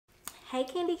Hey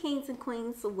candy kings and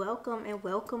queens, welcome and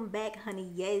welcome back,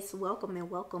 honey. Yes, welcome and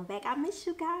welcome back. I miss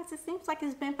you guys. It seems like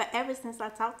it's been forever since I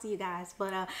talked to you guys,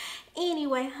 but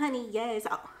anyway, honey, yes.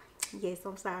 Yes,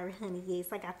 I'm sorry, honey. Yes,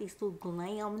 I got these little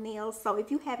glam nails. So if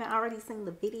you haven't already seen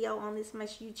the video on this, make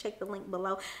sure you check the link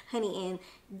below, honey, and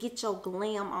get your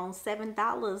glam on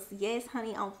 $7. Yes,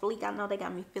 honey, on fleek. I know they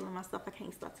got me feeling myself. I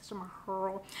can't stop touching my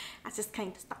hair. I just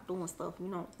can't stop doing stuff, you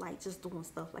know, like just doing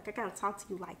stuff. Like I gotta talk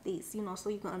to you like this, you know, so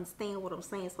you can understand what I'm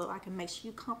saying, so I can make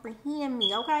sure you comprehend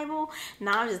me, okay, boo?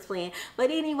 No, I'm just playing. But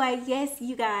anyway, yes,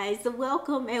 you guys,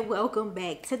 welcome and welcome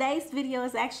back. Today's video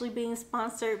is actually being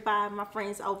sponsored by my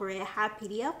friends over at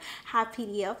HiPDF.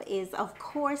 HiPDF is, of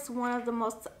course, one of the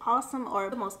most awesome or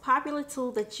the most popular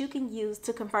tool that you can use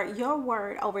to convert your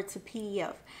Word over to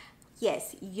PDF.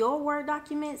 Yes, your Word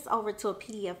documents over to a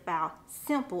PDF file.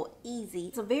 Simple, easy.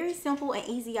 It's a very simple and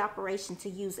easy operation to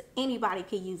use. Anybody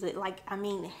can use it. Like, I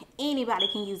mean, anybody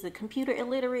can use it. Computer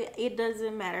illiterate, it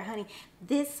doesn't matter, honey.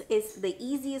 This is the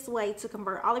easiest way to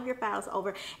convert all of your files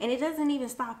over, and it doesn't even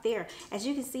stop there. As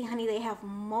you can see, honey, they have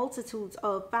multitudes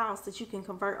of files that you can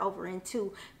convert over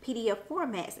into PDF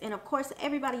formats. And of course,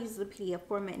 everybody uses a PDF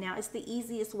format now. It's the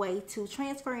easiest way to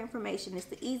transfer information. It's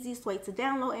the easiest way to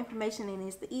download information, and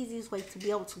it's the easiest way to be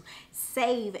able to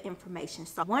save information.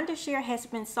 So Wondershare has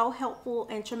been so helpful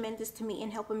and tremendous to me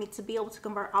in helping me to be able to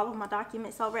convert all of my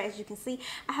documents over. As you can see,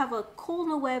 I have a cool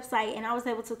new website, and I was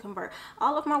able to convert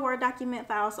all of my Word document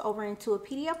files over into a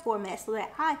PDF format so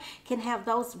that I can have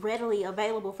those readily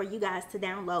available for you guys to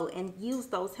download and use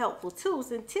those helpful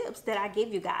tools and tips that I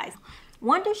give you guys.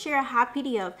 Wondershare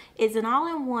HiPDF is an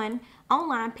all-in-one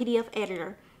online PDF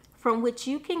editor from which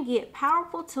you can get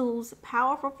powerful tools,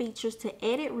 powerful features to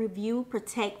edit, review,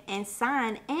 protect, and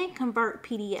sign and convert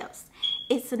PDFs.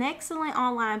 It's an excellent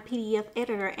online PDF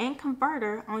editor and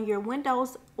converter on your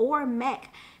Windows or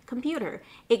Mac computer.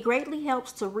 It greatly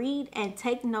helps to read and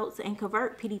take notes and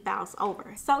convert PDF files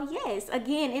over. So yes,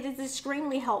 again, it is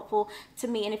extremely helpful to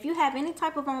me. And if you have any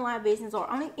type of online business or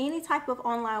any type of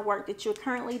online work that you're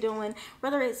currently doing,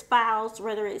 whether it's files,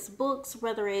 whether it's books,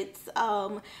 whether it's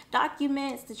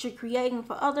documents that you're creating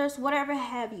for others, whatever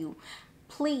have you,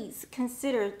 please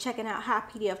consider checking out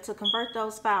HiPDF to convert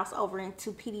those files over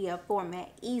into PDF format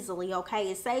easily,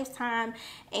 okay? It saves time.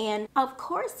 And of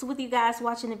course, with you guys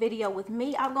watching the video with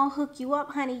me, I'm gonna hook you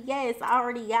up, honey. Yes, I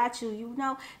already got you. You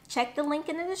know, check the link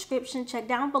in the description, check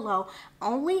down below.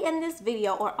 Only in this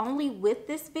video, or only with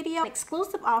this video, an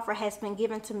exclusive offer has been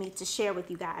given to me to share with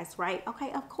you guys, right?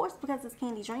 Okay, of course, because it's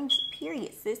Candy Dreams,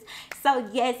 period, sis. So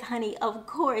yes, honey, of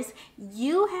course,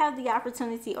 you have the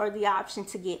opportunity or the option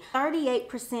to get 38%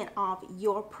 off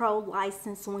your pro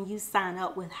license when you sign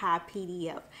up with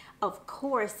HiPDF. Of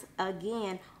course,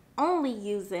 again, only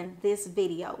using this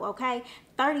video, okay?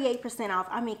 38% off.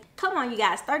 I mean, come on, you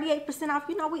guys, 38% off.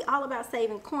 You know, we all about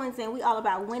saving coins and we all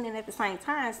about winning at the same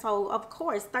time. So of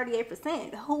course,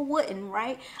 38%, who wouldn't,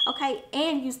 right? Okay,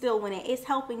 and you still winning. It's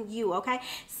helping you, okay?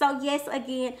 So yes,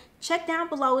 again, check down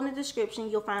below in the description.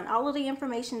 You'll find all of the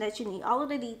information that you need, all of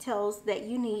the details that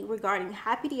you need regarding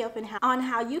HiPDF and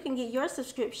how you can get your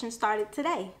subscription started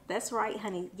today. That's right,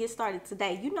 honey, get started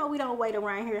today. You know, we don't wait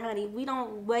around here, honey. We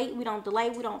don't wait, we don't delay,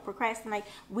 we don't procrastinate.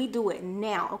 We do it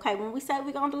now, okay? When we say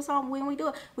we're gonna do something, when we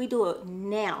do it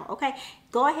now, okay?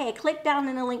 Go ahead, click down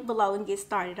in the link below and get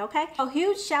started, okay? So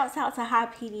huge shouts out to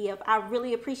HiPDF. I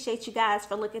really appreciate you guys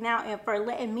for looking out and for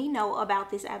letting me know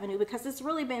about this avenue, because it's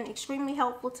really been extremely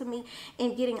helpful to me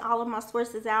in getting all of my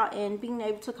sources out and being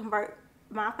able to convert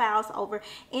my files over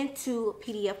into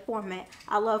PDF format.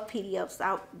 I love PDFs.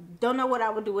 I don't know what I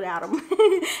would do without them.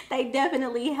 They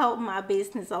definitely help my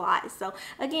business a lot. So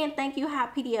again, thank you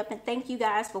HiPDF, and thank you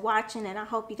guys for watching, and I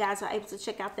hope you guys are able to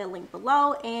check out that link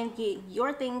below and get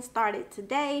your thing started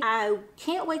today. I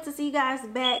can't wait to see you guys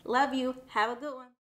back. Love you. Have a good one.